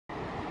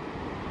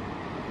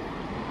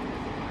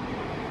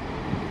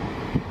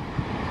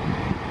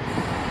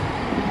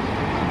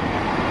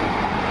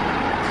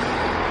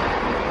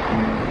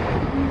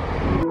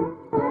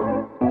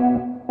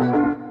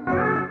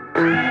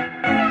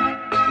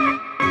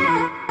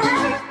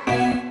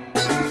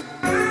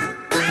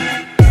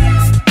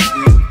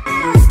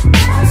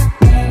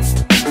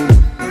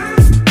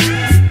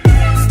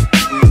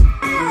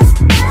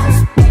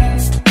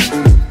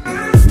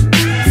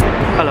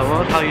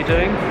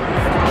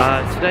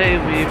today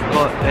we've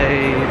got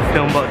a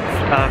film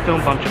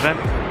bunch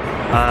event,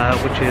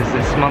 which is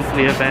this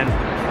monthly event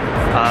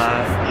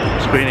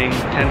screening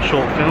 10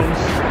 short films.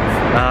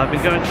 I've been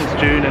going since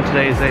June, and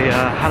today is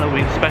a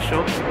Halloween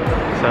special,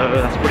 so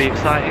that's pretty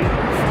exciting.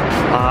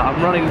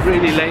 I'm running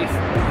really late,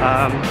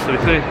 so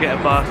we're still going to get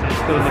a bus, and it's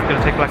still going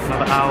to take like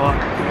another hour.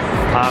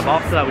 But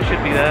after that we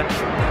should be there.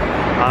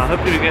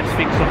 Hopefully we get to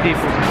speak to some people,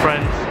 some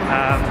friends,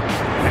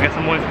 and get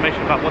some more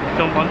information about what the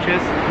film bunch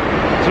is.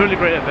 It's a really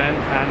great event,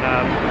 and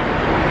I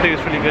think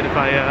it's really good if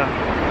I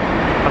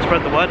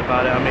spread the word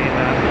about it. I mean,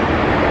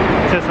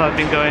 since I've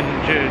been going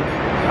in June,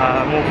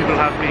 more people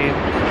have been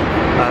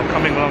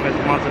coming along as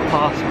the months have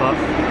passed, but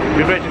it'd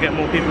be great to get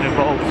more people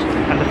involved.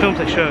 And the films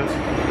they show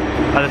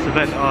at this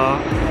event are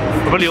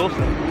really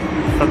awesome,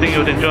 so I think you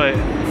would enjoy it.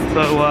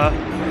 So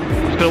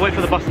just gonna wait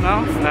for the bus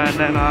now, and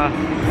then I'll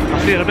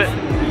see you in a bit.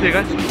 See you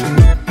guys.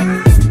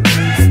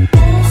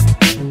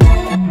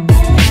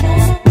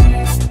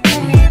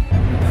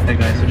 Hey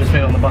guys, so just made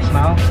it on the bus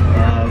now.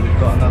 We've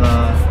got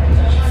another,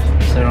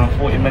 so around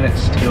 40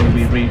 minutes till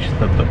we reach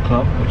the book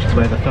club, which is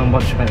where the film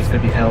bunch event is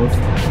going to be held.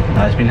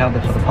 It's been held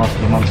there for the past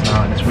few months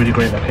now, and it's a really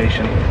great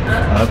location.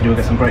 Hopefully we'll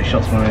get some great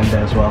shots when we're in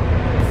there as well.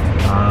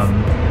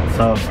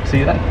 So see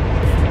you then.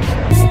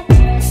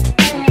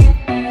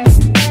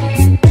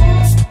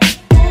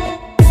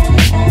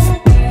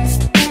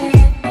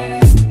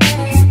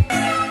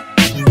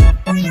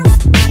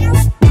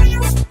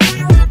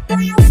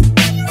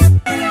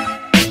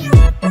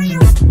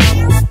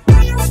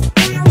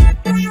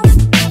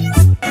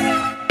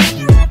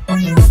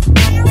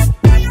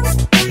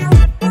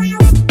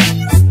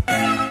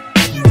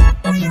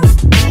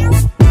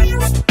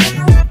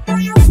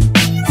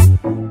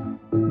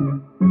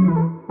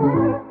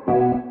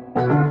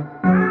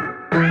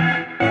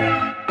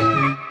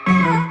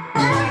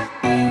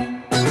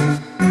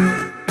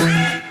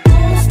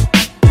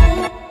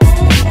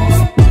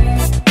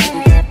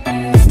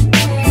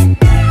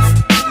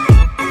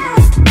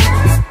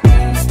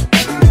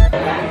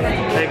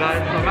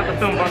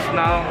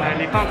 Now, and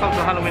you can't come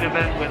to a Halloween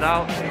event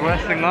without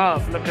dressing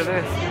up. Look at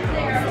this. So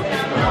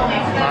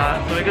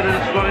we're going to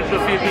just go into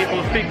a few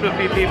people, speak to a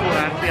few people,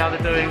 and see how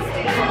they're doing.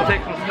 We'll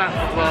take some snacks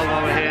as well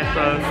while we're here.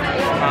 So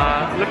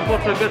looking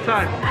forward to a good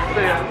time.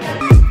 See ya.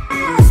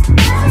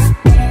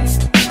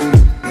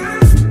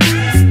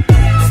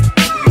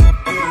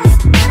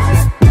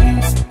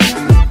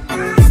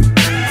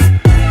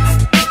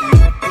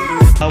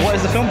 What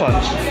is the film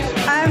bunch?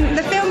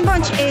 The film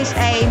bunch is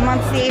a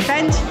monthly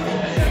event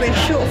with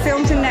short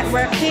films and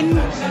networking,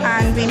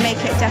 and we make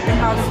it deaf and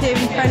hard of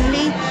hearing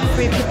friendly.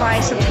 We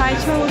provide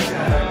subtitles,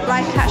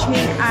 live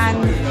captioning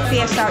and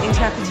BSL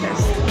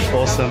interpreters.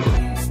 Awesome.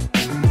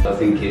 I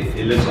think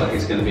it looks like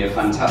it's going to be a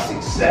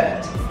fantastic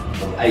set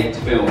of 8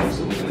 films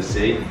that we're going to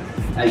see.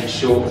 8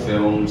 short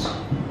films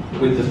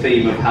with the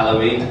theme of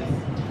Halloween.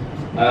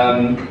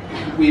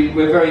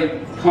 We're very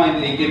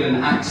kindly given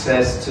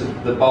access to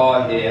the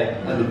bar here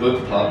at the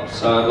book club,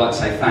 so I'd like to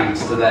say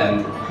thanks to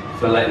them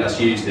for letting us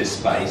use this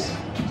space.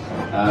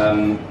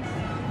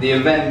 The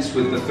events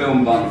with the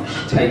film bunch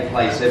take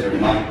place every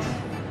month.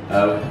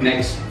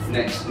 Next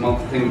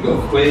month I think we've got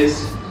a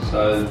quiz,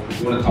 so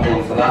if you want to come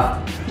along for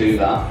that, do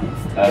that.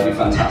 It'll be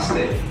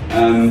fantastic.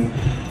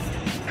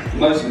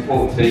 Most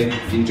important thing,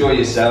 enjoy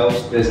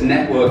yourselves. There's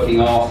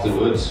networking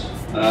afterwards.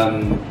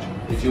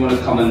 If you want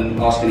to come and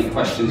ask any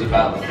questions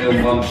about the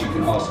film bunch, you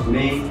can ask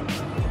me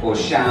or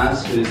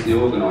Shaz, who is the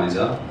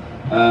organiser.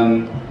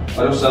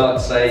 I'd also like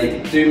to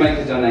say, do make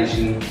a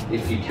donation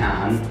if you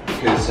can,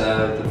 because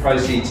the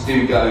proceeds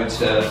do go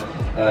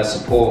to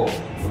support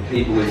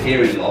people with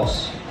hearing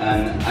loss,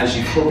 and as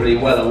you're probably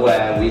well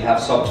aware, we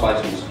have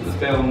subtitles for the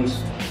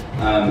films,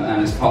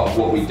 and it's part of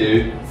what we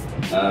do.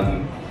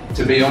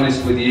 To be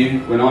honest with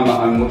you, when I'm at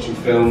home watching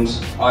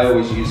films, I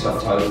always use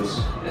subtitles.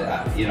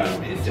 You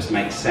know, it just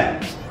makes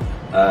sense.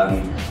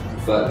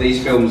 But these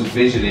films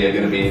visually are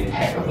going to be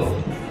impeccable,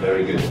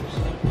 very good.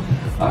 So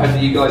I hope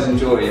that you guys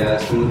enjoy.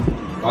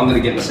 I'm going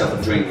to get myself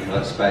a drink, I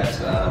expect,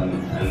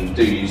 and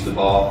do use the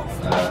bar,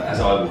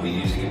 as I will be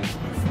using it.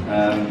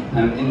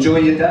 And enjoy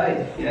your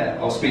day. Yeah,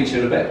 I'll speak to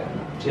you in a bit.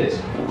 Cheers.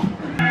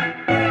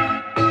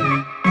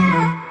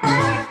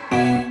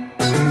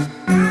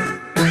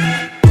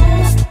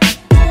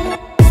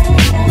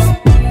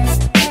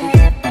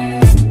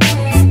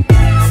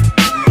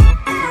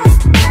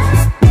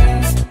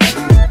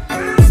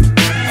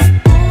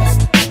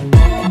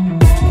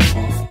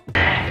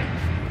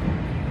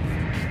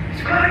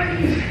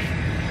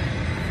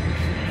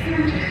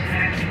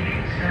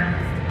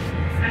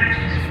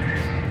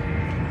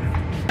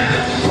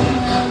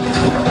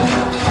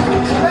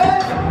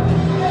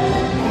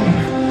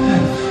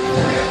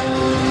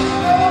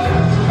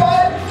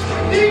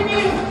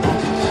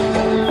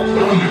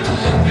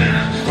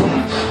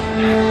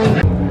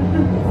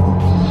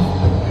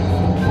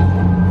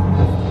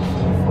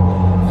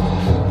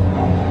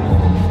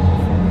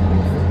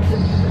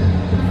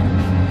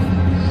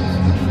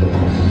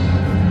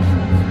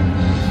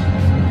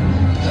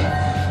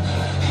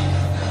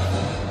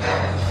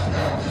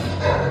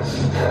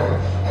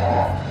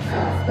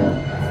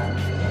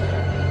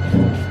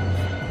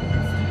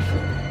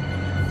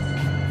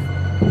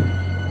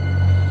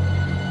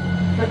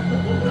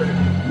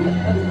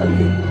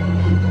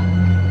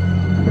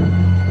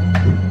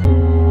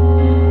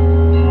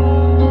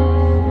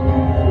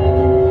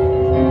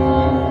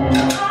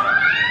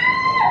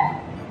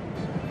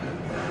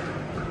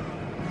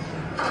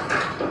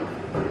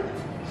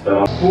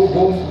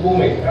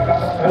 Booming.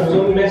 I was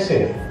only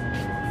messing.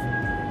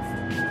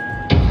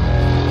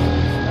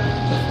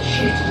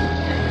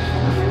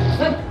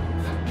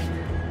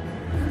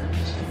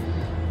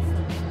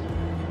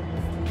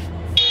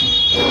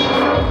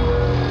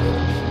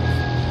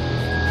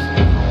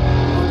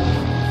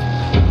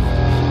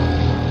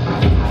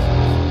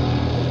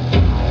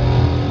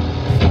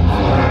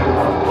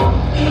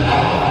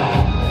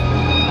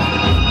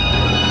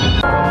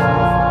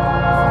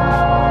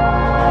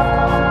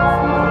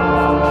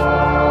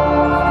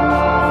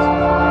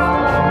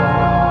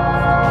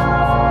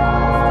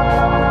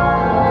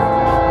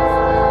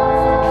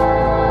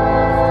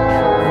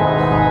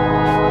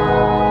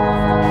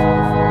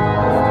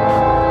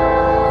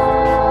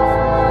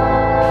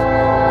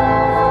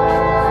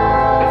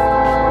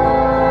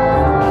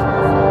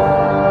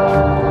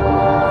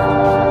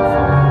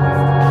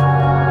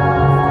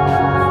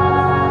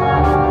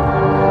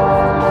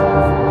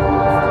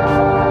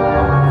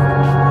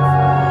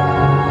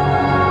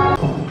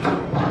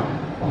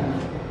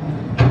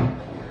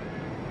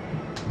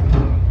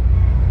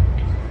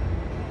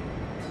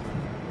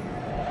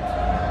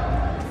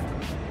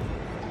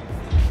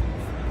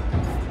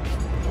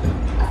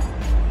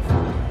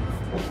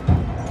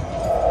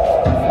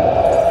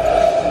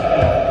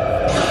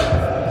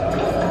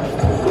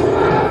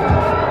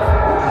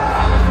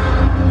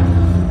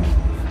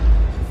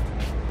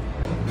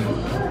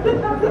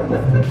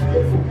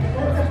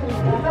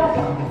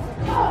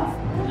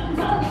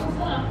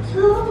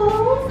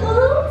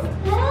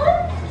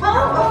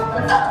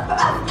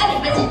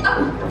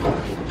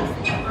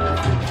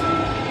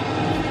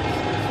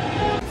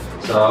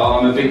 So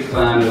I'm a big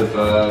fan of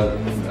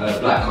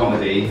black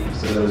comedy,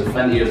 so there's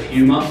plenty of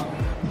humour.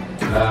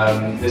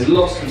 There's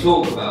lots to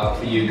talk about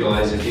for you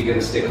guys if you're going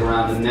to stick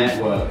around the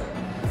network.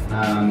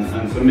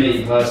 And for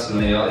me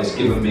personally, it's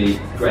given me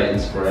great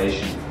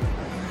inspiration.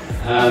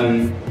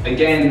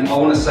 Again, I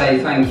want to say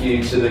thank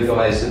you to the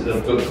guys at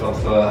the Book Club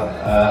for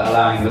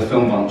allowing the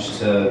Film Bunch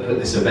to put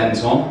this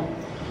event on.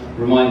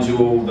 Remind you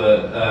all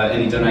that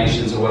any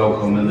donations are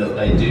welcome and that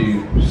they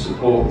do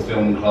support the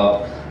Film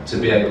Club to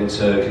be able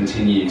to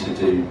continue to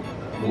do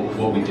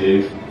what we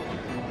do,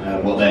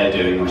 what they're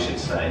doing, I should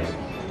say.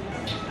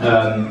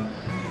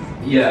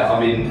 Yeah, I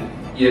mean,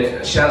 yeah,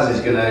 Shaz is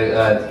going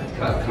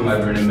to come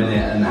over in a minute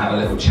and have a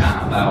little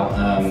chat about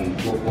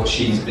what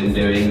she's been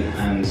doing,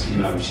 and you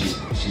know, she's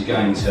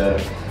going to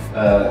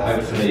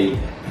hopefully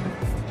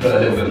put a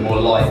little bit more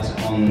light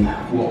on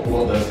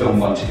what the Film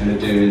Bunch are going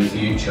to do in the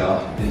future.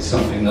 It's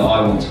something that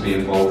I want to be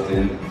involved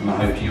in, and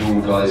I hope you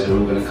all guys are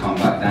all going to come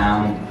back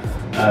down,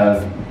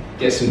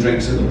 get some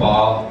drinks at the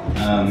bar,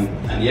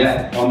 and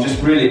yeah, I'm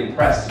just really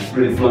impressed. It's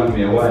really blown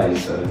me away.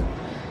 So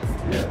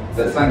yeah,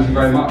 but thank you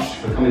very much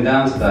for coming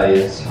down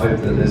today. I hope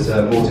that there's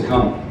more to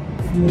come.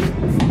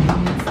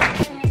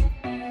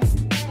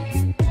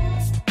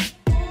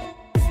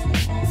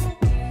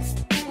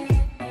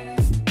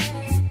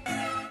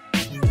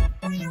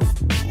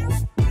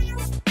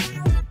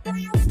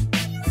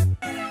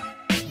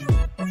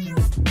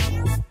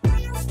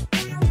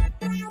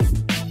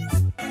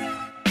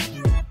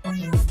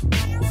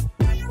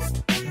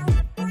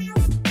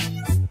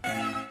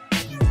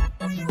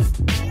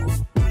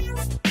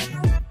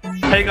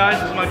 Hey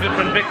guys, this is my good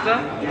friend Victor.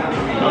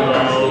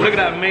 Hello. Look at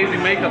that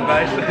amazing makeup,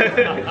 guys.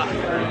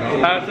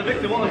 So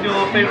Victor, what was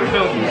your favourite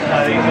film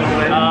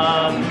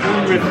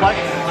Moon Reflect.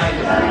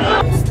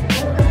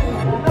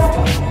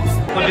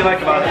 What do you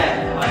like about it?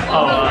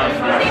 Oh,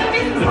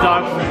 the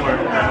dark humor.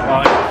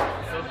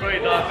 It was very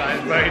dark,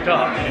 guys, very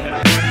dark.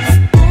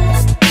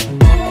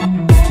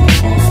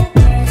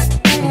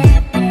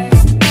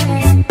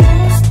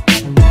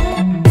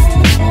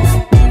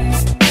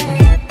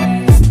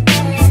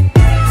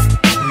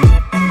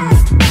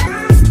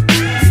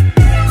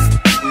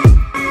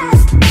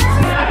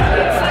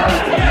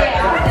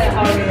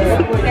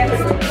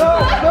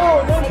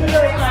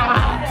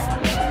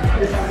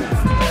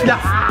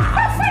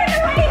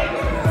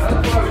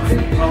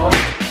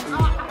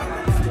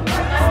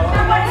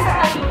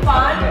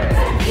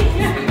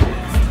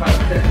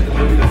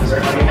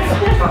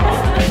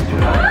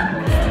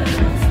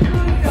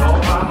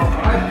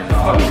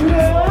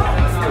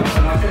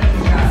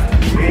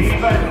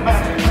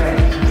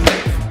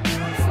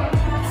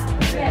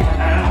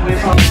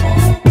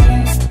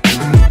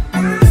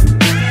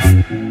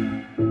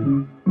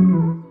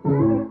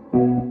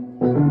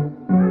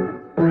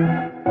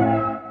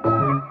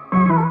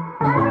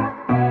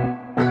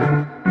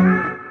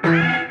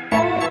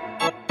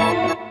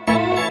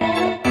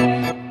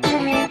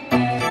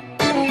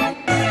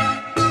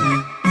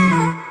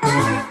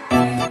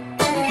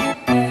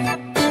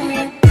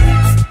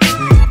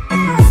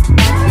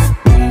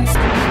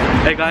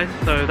 Hey guys,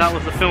 so that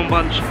was the Film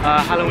Bunch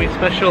Halloween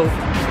special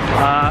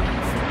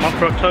month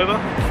for October.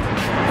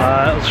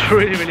 It was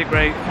really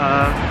great,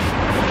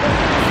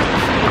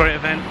 great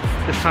event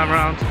this time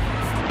around.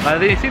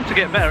 They seem to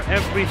get better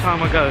every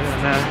time I go,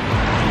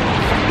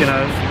 and you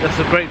know, that's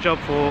a great job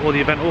for all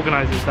the event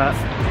organisers that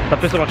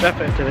put so much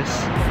effort into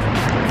this.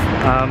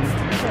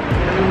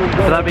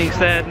 But that being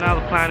said, now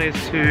the plan is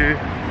to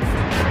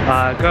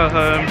go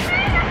home,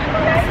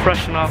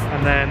 freshen up,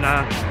 and then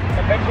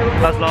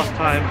as last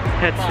time,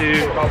 head to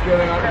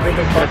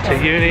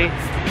uni.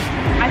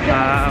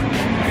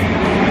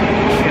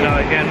 You know,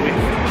 again,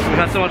 we've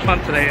had so much fun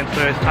today, and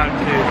so it's time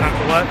to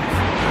work.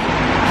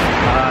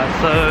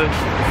 So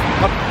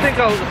I think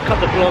I'll just cut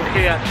the vlog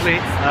here actually.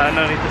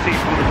 No need to see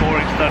some of the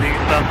boring study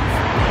stuff.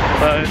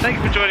 So thank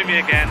you for joining me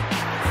again.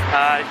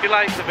 If you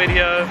like the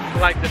video,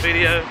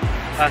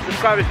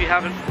 subscribe if you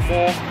haven't for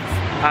more.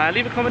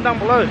 Leave a comment down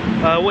below.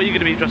 What are you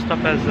going to be dressed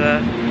up as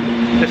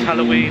this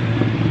Halloween?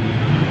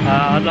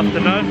 I'd love to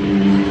know.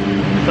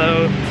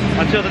 So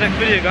until the next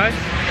video, guys.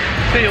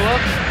 See you all.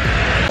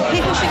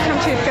 People should come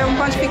to Film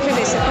Bunch because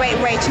it's a great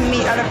way to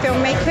meet other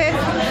filmmakers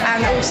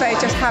and also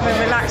just have a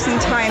relaxing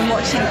time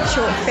watching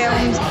short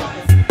films.